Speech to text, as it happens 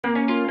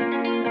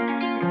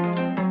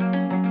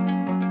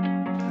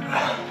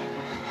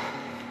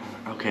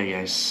Okay,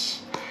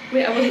 guys.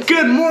 Wait, I wasn't.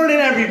 Good morning,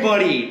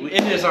 everybody.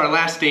 It is our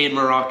last day in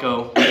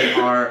Morocco. We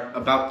are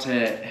about to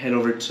head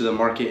over to the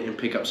market and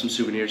pick up some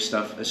souvenir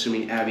stuff,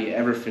 assuming Abby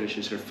ever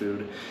finishes her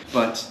food.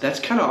 But that's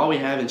kind of all we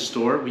have in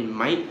store. We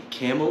might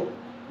camel.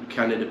 It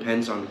kind of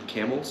depends on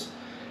camels.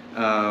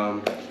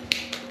 And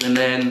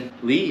then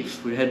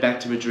leave. We head back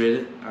to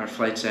Madrid. Our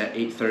flight's at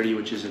 8:30,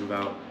 which is in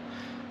about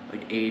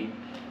like 8-9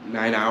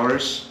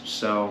 hours.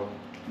 So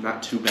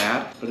not too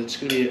bad. But it's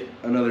gonna be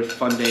another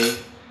fun day.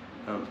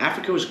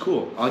 Africa was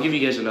cool. I'll give you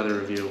guys another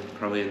review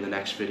probably in the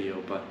next video,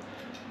 but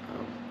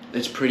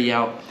it's pretty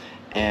out.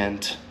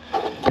 And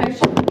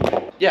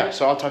yeah,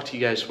 so I'll talk to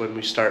you guys when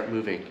we start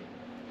moving.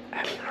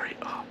 Abby, hurry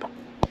up.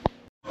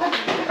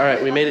 All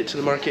right, we made it to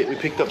the market. We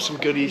picked up some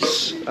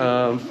goodies. Do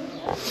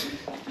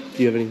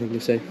you have anything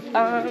to say?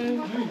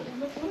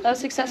 That was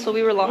successful.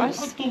 We were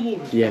lost.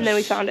 Yes. And then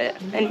we found it.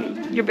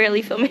 And you're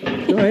barely filming.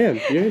 No, I am.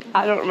 You're...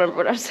 I don't remember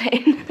what I was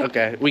saying.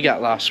 Okay, we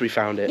got lost. We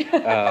found it.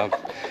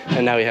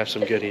 And now we have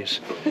some goodies.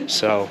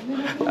 So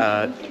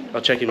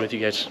I'll check in with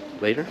you guys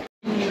later.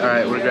 All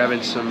right, we're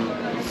grabbing some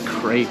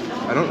crepe.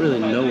 I don't really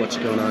know what's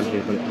going on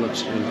here, but it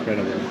looks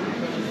incredible.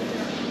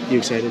 You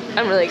excited?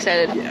 I'm really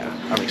excited. Yeah,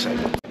 I'm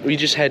excited. We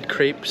just had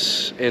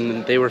crepes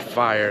and they were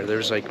fire.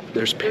 There's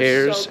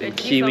pears and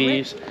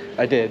kiwis.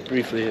 I did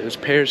briefly. It was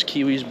pears,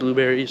 kiwis,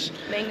 blueberries,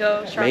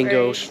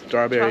 mango,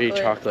 strawberry,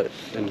 chocolate,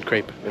 and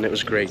crepe, and it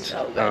was great.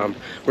 So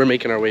we're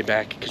making our way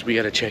back because we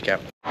got to check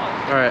out.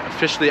 All right,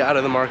 officially out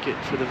of the market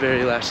for the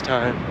very last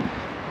time.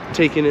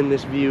 Taking in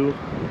this view.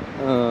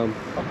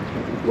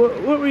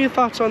 What were your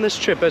thoughts on this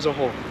trip as a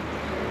whole?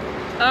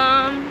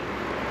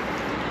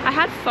 I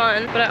had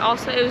fun, but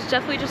it was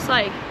definitely just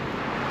like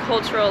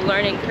cultural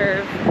learning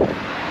curve.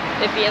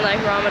 It being like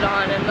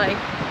Ramadan and like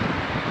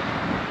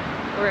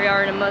where we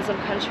are in a Muslim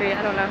country.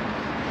 I don't know.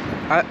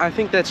 I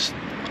think that's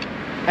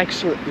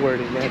excellent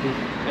wording, Abby.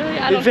 Really?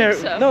 I don't think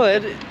so. No,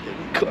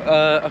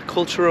 a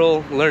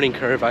cultural learning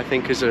curve, I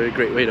think, is a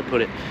great way to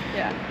put it.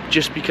 Yeah.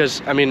 Just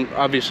because, I mean,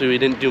 obviously we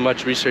didn't do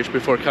much research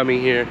before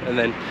coming here, and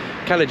then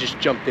kind of just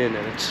jumped in,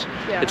 and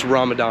it's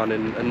Ramadan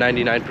in a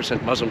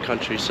 99% Muslim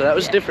country, so that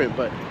was different,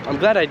 but I'm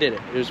glad I did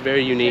it. It was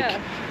very unique.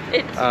 Yeah,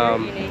 it's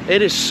very unique.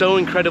 It is so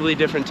incredibly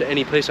different to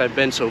any place I've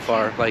been so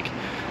far. Like,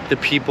 the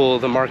people,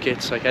 the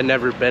markets, like I've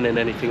never been in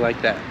anything like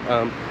that.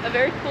 A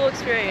very cool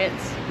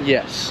experience.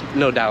 Yes,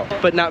 no doubt.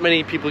 But not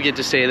many people get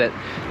to say that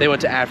they went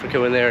to Africa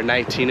when they were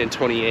 19 and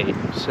 28,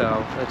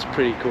 so that's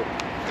pretty cool.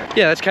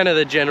 Yeah, that's kind of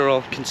the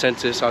general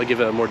consensus. I'll give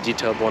a more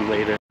detailed one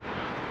later.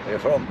 Where are you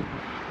from?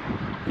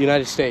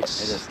 United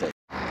States. United States.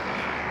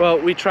 Well,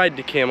 we tried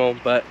to camel,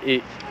 but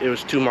it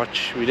was too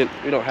much. We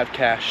don't have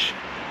cash.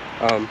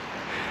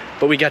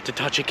 But we got to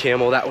touch a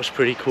camel. That was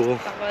pretty cool.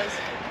 That was.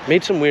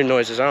 Made some weird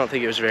noises. I don't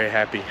think it was very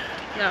happy.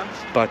 No.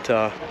 But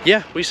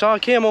yeah, we saw a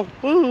camel.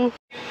 Woo!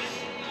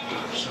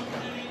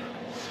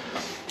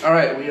 All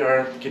right, we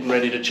are getting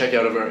ready to check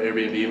out of our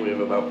Airbnb. We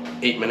have about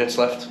 8 minutes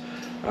left.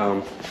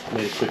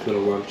 Made a quick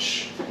little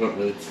lunch. Not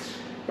really.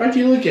 Why'd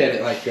you look at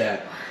it like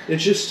that?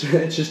 It's just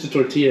a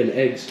tortilla and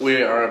eggs.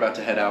 We are about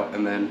to head out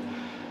and then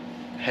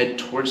head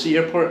towards the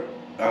airport.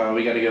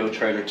 We got to go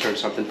try and return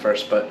something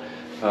first, but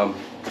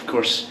of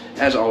course,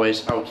 as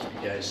always, I will keep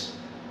you guys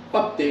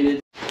updated.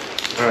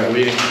 All right,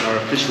 we are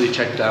officially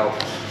checked out.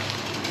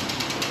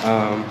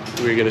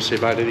 We're gonna say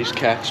bye to these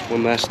cats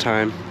one last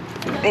time.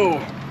 Oh,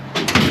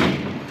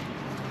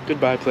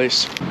 goodbye,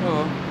 place.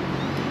 Oh,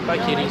 bye,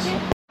 kitties.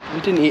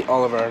 We didn't eat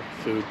all of our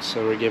food,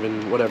 so we're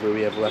giving whatever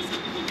we have left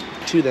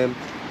to them.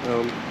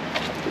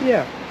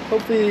 Yeah,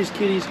 hopefully these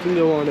kitties can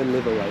go on and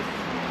live a life.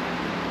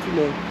 You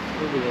know,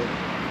 over there.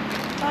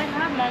 Bye,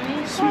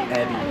 mommy. Sweet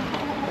Abby.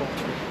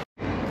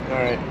 All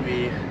right,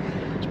 we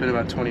spent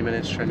about 20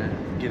 minutes trying to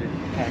get a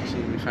taxi.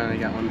 We finally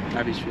got one.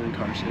 Abby's feeling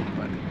car sick,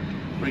 but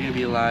we're gonna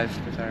be alive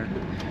with our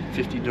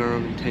 50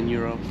 dirham and 10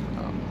 euro.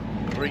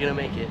 But we're gonna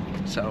make it.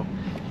 So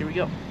here we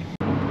go.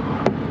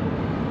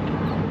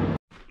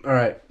 All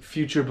right,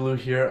 Future Blue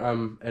here.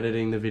 I'm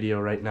editing the video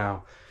right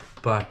now,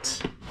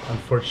 but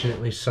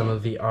unfortunately some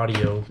of the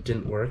audio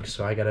didn't work,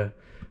 so I gotta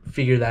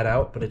figure that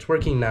out. But it's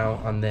working now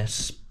on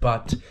this.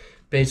 But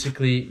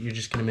basically, you're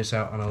just gonna miss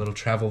out on a little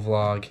travel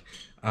vlog.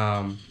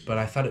 But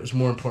I thought it was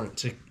more important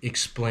to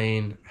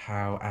explain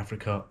how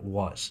Africa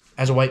was.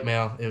 As a white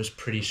male, it was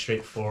pretty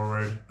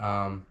straightforward.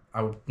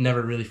 I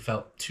never really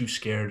felt too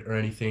scared or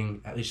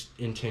anything, at least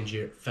in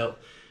Tangier. It felt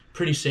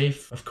pretty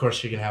safe. Of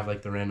course, you're gonna have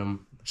like the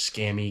random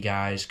scammy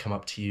guys come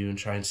up to you and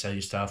try and sell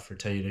you stuff or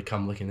tell you to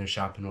come look in their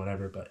shop and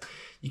whatever, but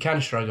you kind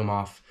of shrug them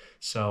off.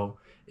 So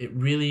it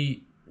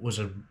really was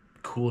a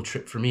cool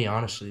trip for me,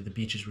 honestly. The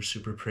beaches were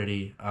super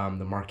pretty.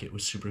 The market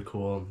was super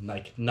cool,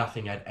 like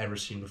nothing I'd ever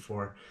seen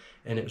before.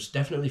 And it was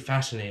definitely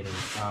fascinating.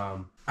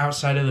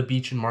 Outside of the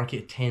beach and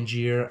market,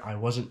 Tangier, I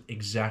wasn't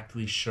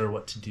exactly sure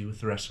what to do with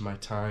the rest of my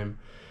time.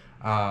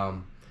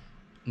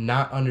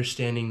 Not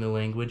understanding the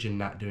language and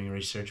not doing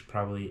research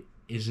probably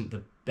isn't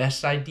the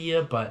best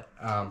idea, but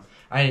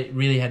I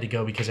really had to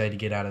go because I had to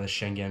get out of the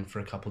Schengen for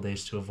a couple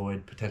days to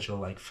avoid potential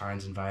like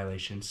fines and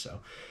violations. So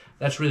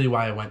that's really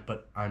why I went,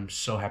 but I'm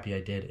so happy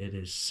I did. It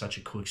is such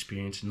a cool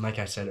experience. And like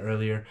I said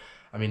earlier,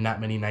 I mean,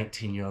 not many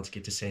 19-year-olds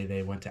get to say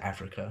they went to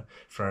Africa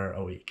for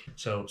a week.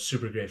 So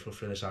super grateful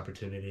for this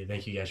opportunity.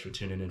 Thank you guys for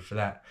tuning in for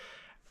that.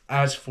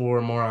 As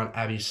for more on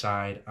Abby's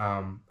side,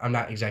 I'm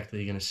not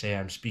exactly going to say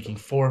I'm speaking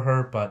for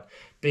her, but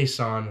based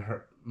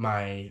on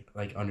my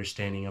like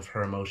understanding of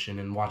her emotion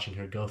and watching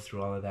her go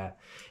through all of that,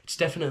 it's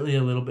definitely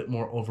a little bit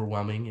more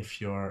overwhelming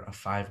if you're a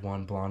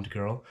 5'1" blonde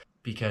girl,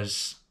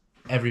 because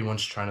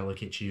everyone's trying to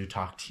look at you,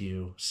 talk to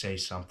you, say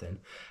something.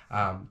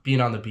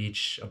 Being on the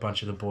beach, a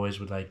bunch of the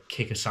boys would like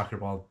kick a soccer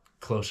ball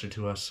closer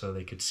to us so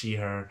they could see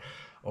her,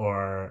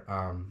 or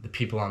the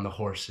people on the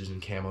horses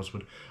and camels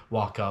would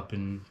walk up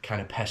and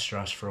kind of pester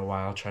us for a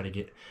while, try to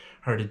get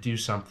her to do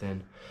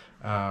something.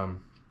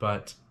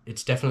 But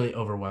it's definitely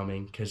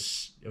overwhelming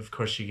because, of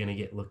course, you're going to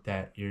get looked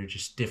at. You're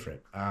just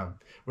different.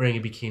 Wearing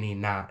a bikini,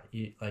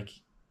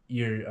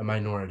 you're a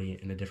minority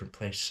in a different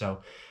place.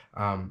 So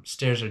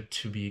stares are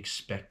to be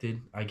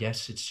expected, I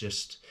guess. It's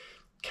just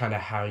kind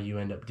of how you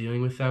end up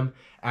dealing with them.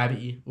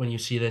 Abby, when you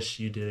see this,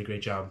 you did a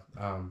great job.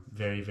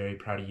 Very, very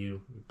proud of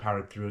you. You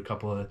powered through a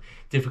couple of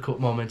difficult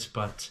moments,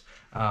 but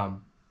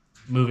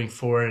moving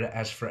forward,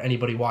 as for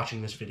anybody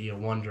watching this video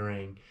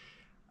wondering,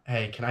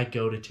 hey, can I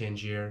go to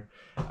Tangier?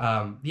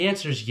 The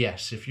answer is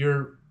yes. If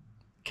you're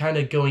kind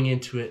of going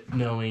into it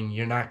knowing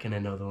you're not going to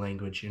know the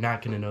language, you're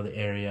not going to know the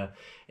area,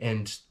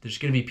 and there's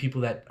going to be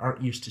people that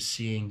aren't used to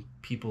seeing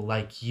people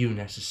like you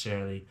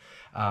necessarily,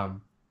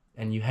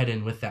 and you head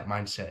in with that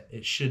mindset,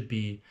 it should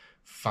be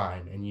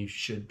fine and you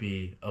should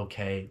be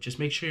okay. Just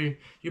make sure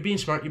you're being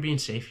smart, you're being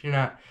safe, you're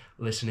not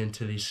listening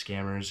to these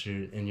scammers,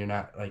 and you're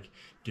not like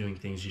doing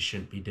things you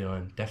shouldn't be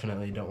doing.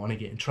 Definitely don't want to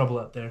get in trouble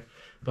out there.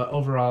 But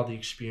overall, the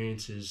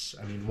experience is,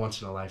 I mean,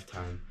 once in a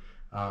lifetime.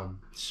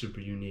 Super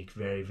unique,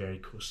 very, very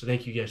cool. So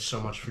thank you guys so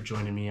much for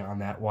joining me on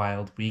that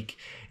wild week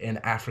in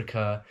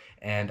Africa,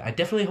 and I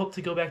definitely hope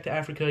to go back to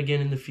Africa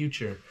again in the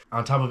future.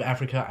 On top of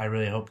Africa, I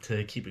really hope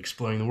to keep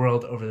exploring the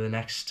world over the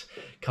next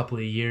couple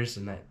of years,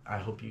 and that I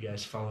hope you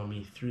guys follow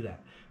me through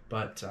that.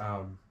 But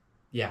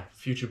yeah,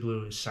 Future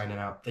Blue is signing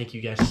out. Thank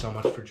you guys so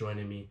much for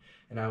joining me,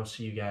 and I will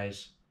see you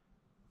guys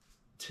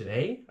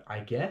today, I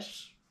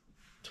guess.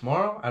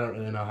 Tomorrow, I don't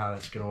really know how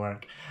that's gonna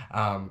work,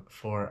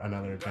 for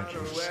another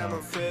adventure.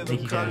 So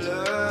thank you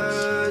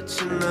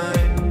guys.